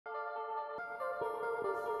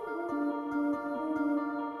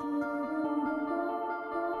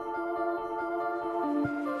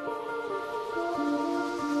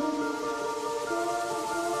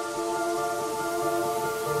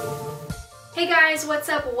Hey guys, what's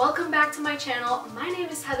up? Welcome back to my channel. My name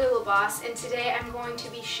is Heather LaBosse, and today I'm going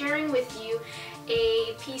to be sharing with you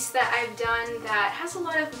a piece that I've done that has a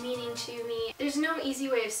lot of meaning to me. There's no easy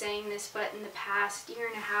way of saying this, but in the past year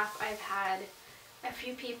and a half I've had a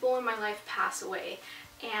few people in my life pass away,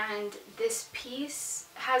 and this piece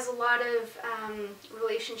has a lot of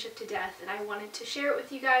relationship to death, and I wanted to share it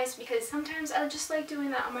with you guys because sometimes I just like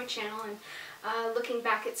doing that on my channel and looking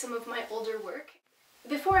back at some of my older work.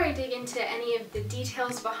 Before I dig into any of the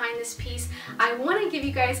details behind this piece, I want to give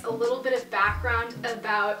you guys a little bit of background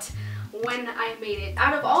about when I made it.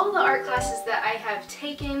 Out of all the art classes that I have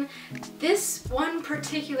taken, this one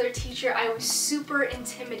particular teacher I was super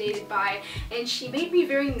intimidated by, and she made me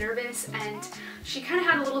very nervous, and she kind of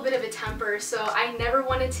had a little bit of a temper, so I never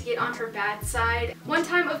wanted to get on her bad side. One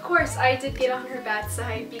time, of course, I did get on her bad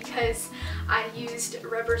side because I used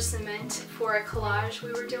rubber cement for a collage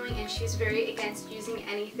we were doing, and she was very against using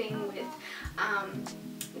anything with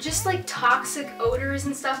just like toxic odors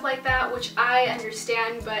and stuff like that, which I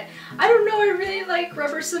understand, but I don't know, I really like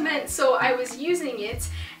rubber cement, so I was using it,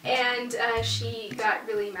 and she got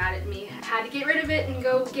really mad at me. I had to get rid of it and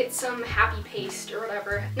go get some happy paste or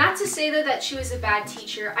whatever. Not to say though that she was a bad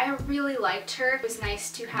teacher. I really liked her. It was nice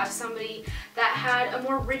to have somebody that had a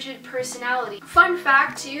more rigid personality. Fun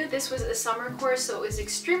fact too, this was a summer course, so it was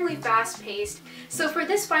extremely fast-paced. So for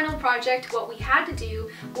this final project, what we had to do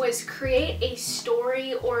was create a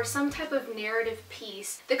story or some type of narrative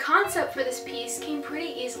piece. The concept for this piece came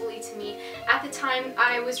pretty easily to me. At the time,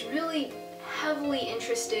 I was really heavily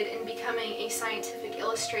interested in becoming a scientific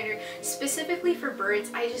illustrator, specifically for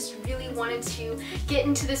birds. I just really wanted to get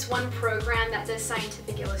into this one program that does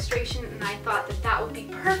scientific illustration, and I thought that that would be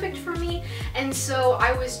perfect for me. And so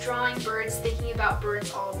I was drawing birds, thinking about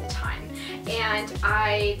birds all the time, and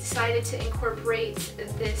I decided to incorporate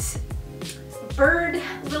this bird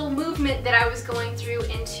little movement that I was going through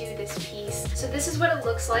into this piece. So this is what it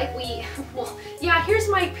looks like. Well, yeah, here's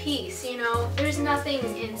my piece, you know, there's nothing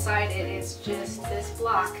inside it, it's just this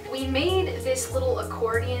block. We made this little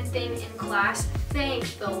accordion thing in class.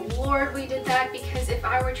 Thank the Lord we did that, because if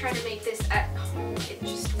I were trying to make this at home, it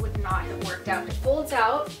just would not have worked out. It folds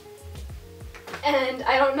out, and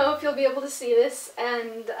I don't know if you'll be able to see this,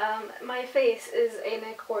 and my face is an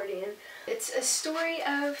accordion. It's a story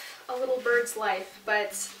of a little bird's life,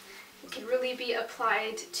 but it can really be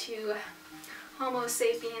applied to Homo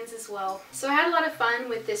sapiens as well. So I had a lot of fun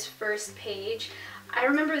with this first page. I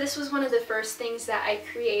remember this was one of the first things that I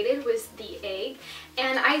created was the egg,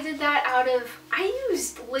 and I did that I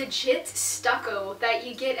used legit stucco that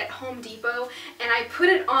you get at Home Depot, and I put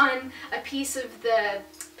it on a piece of the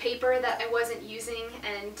paper that I wasn't using,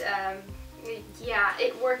 and yeah,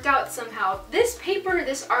 it worked out somehow. This paper,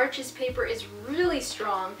 this Arches paper, is really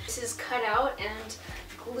strong. This is cut out and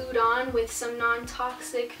glued on with some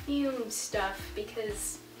non-toxic fume stuff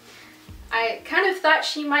because I kind of thought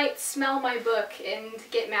she might smell my book and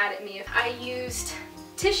get mad at me. I used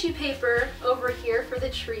tissue paper over here for the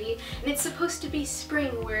tree, and it's supposed to be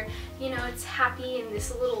spring where, you know, it's happy and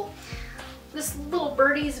this little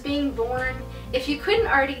birdie's being born. If you couldn't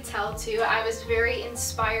already tell too, I was very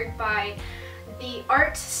inspired by the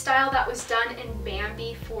art style that was done in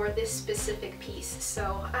Bambi for this specific piece.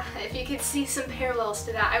 So if you could see some parallels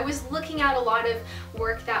to that, I was looking at a lot of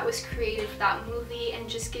work that was created for that movie and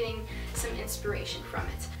just getting some inspiration from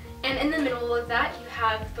it. And in the middle of that, you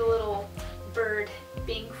have the little bird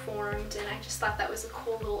being formed, and I just thought that was a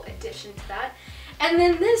cool little addition to that. And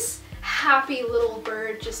then this happy little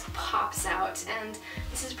bird just pops out, and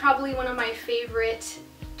this is probably one of my favorite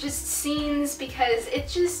just scenes because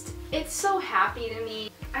it's so happy to me.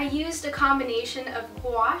 I used a combination of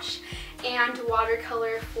gouache and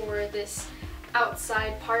watercolor for this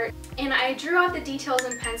outside part, and I drew out the details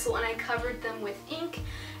in pencil and I covered them with ink,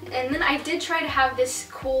 and then I did try to have this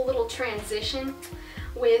cool little transition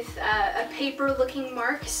with a paper looking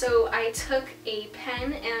mark, so I took a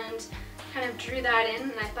pen and kind of drew that in,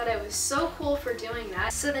 and I thought I was so cool for doing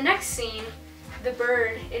that. So the next scene, the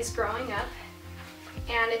bird is growing up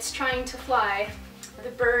and it's trying to fly. The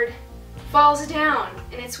bird falls down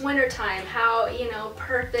and it's wintertime. How, you know,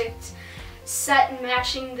 perfect set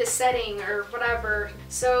matching the setting or whatever.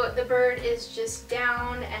 So the bird is just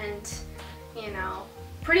down and, you know,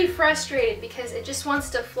 pretty frustrated because it just wants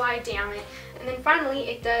to fly down it. And then finally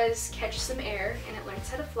it does catch some air and it learns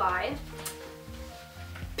how to fly.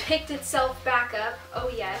 Picked itself back up, oh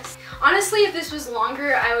yes. Honestly, if this was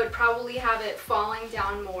longer, I would probably have it falling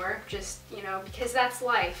down more, just, you know, because that's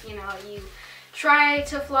life, you know, you try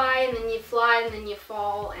to fly and then you fly and then you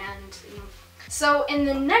fall, and, you know. So in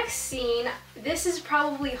the next scene, this is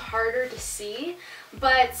probably harder to see,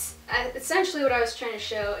 But essentially what I was trying to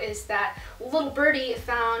show is that little birdie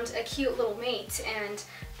found a cute little mate, and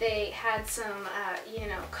they had some, you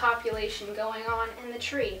know, copulation going on in the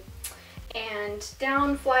tree. And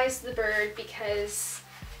down flies the bird because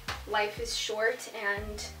life is short,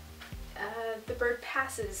 and the bird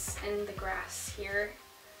passes in the grass here.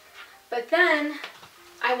 But then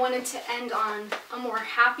I wanted to end on a more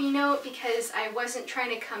happy note because I wasn't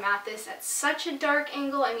trying to come at this at such a dark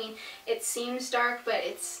angle. I mean, it seems dark, but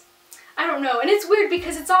it's, I don't know, and it's weird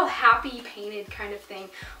because it's all happy painted kind of thing.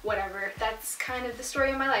 Whatever, that's kind of the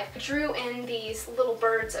story of my life. I drew in these little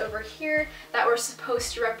birds over here that were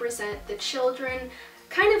supposed to represent the children,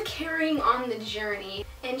 kind of carrying on the journey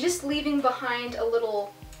and just leaving behind a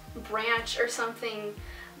little branch or something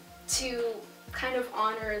to kind of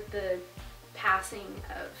honor the passing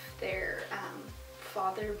of their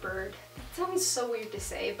father bird. It sounds so weird to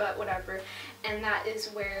say, but whatever. And that is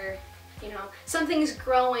where, you know, something's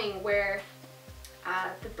growing where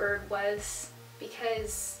the bird was,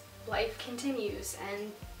 because life continues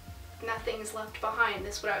and nothing's left behind.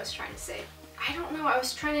 That's what I was trying to say. I don't know, I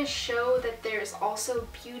was trying to show that there's also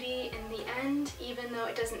beauty in the end, even though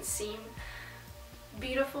it doesn't seem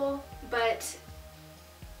beautiful, but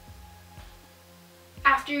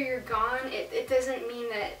after you're gone, it doesn't mean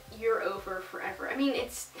that you're over forever. I mean,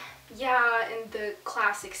 it's, yeah, in the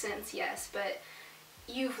classic sense, yes, but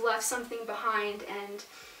you've left something behind and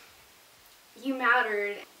you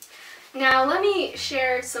mattered. Now let me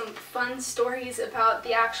share some fun stories about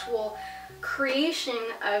the actual creation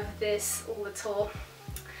of this little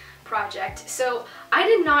project. So I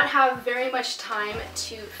did not have very much time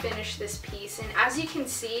to finish this piece, and as you can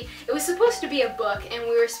see, it was supposed to be a book and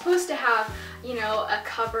we were supposed to have, you know, a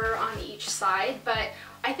cover on each side, but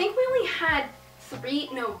I think we only had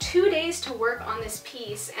 2 days to work on this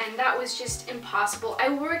piece, and that was just impossible. I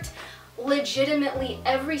worked legitimately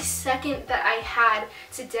every second that I had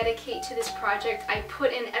to dedicate to this project. I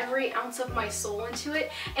put in every ounce of my soul into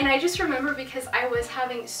it, and I just remember because I was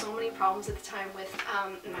having so many problems at the time with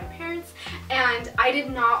my parents, and I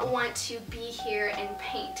did not want to be here and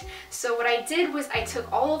paint. So what I did was I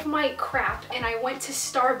took all of my crap and I went to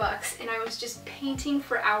Starbucks and I was just painting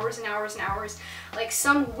for hours and hours and hours like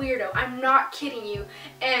some weirdo. I'm not kidding you.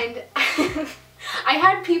 And I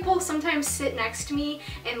had people sometimes sit next to me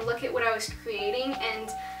and look at what I was creating, and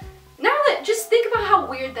now that, just think about how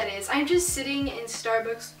weird that is. I'm just sitting in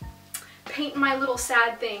Starbucks painting my little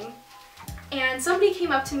sad thing, and somebody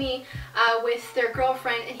came up to me with their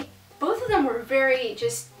girlfriend, and both of them were very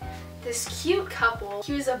just this cute couple.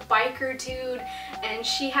 He was a biker dude and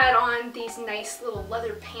she had on these nice little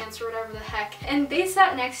leather pants or whatever the heck, and they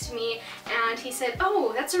sat next to me and he said,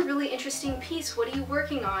 "Oh, that's a really interesting piece, what are you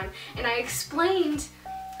working on?" And I explained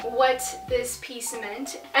what this piece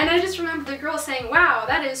meant, and I just remember the girl saying, "Wow,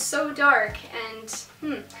 that is so dark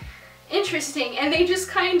and interesting," and they just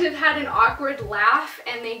kind of had an awkward laugh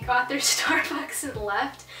and they got their Starbucks and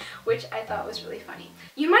left, which I thought was really funny.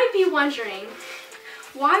 You might be wondering,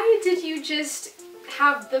 why did you just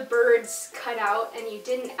have the birds cut out and you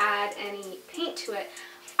didn't add any paint to it?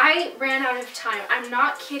 I ran out of time. I'm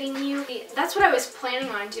not kidding you. That's what I was planning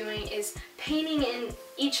on doing, is painting in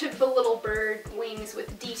each of the little bird wings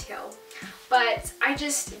with detail. But I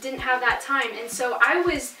just didn't have that time, and so I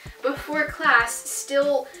was, before class,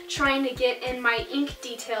 still trying to get in my ink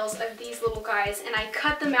details of these little guys, and I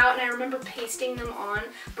cut them out and I remember pasting them on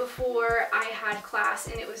before I had class,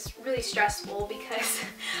 and it was really stressful because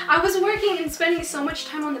I was working and spending so much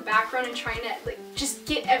time on the background and trying to just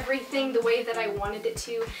get everything the way that I wanted it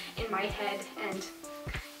to in my head, and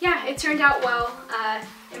yeah, it turned out well,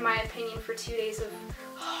 in my opinion, for 2 days of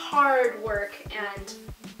hard work, and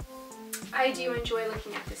I do enjoy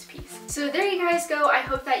looking at this piece. So there you guys go. I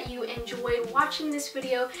hope that you enjoyed watching this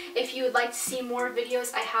video. If you would like to see more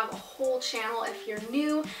videos, I have a whole channel. If you're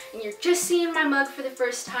new and you're just seeing my mug for the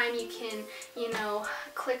first time, you can, you know,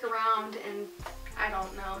 click around and, I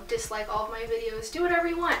don't know, dislike all of my videos, do whatever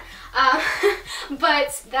you want.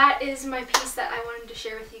 But that is my piece that I wanted to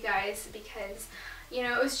share with you guys because, you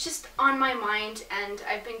know, it was just on my mind, and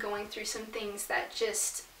I've been going through some things that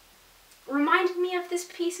just reminded me of this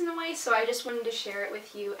piece in a way, so I just wanted to share it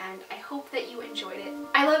with you, and I hope that you enjoyed it.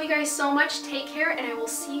 I love you guys so much. Take care, and I will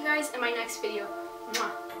see you guys in my next video.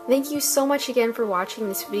 Mwah. Thank you so much again for watching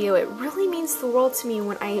this video. It really means the world to me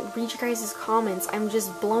when I read you guys' comments. I'm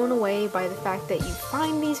just blown away by the fact that you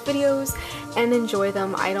find these videos and enjoy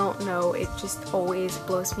them. I don't know, it just always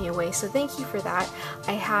blows me away. So thank you for that.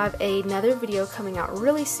 I have another video coming out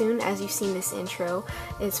really soon, as you've seen this intro.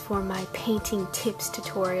 It's for my painting tips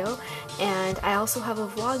tutorial, and I also have a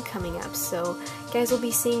vlog coming up, so you guys will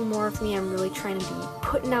be seeing more of me. I'm really trying to be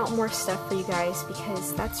putting out more stuff for you guys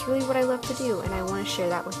because that's really what I love to do, and I want to share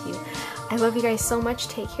that with you. I love you guys so much.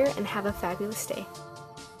 Take care and have a fabulous day.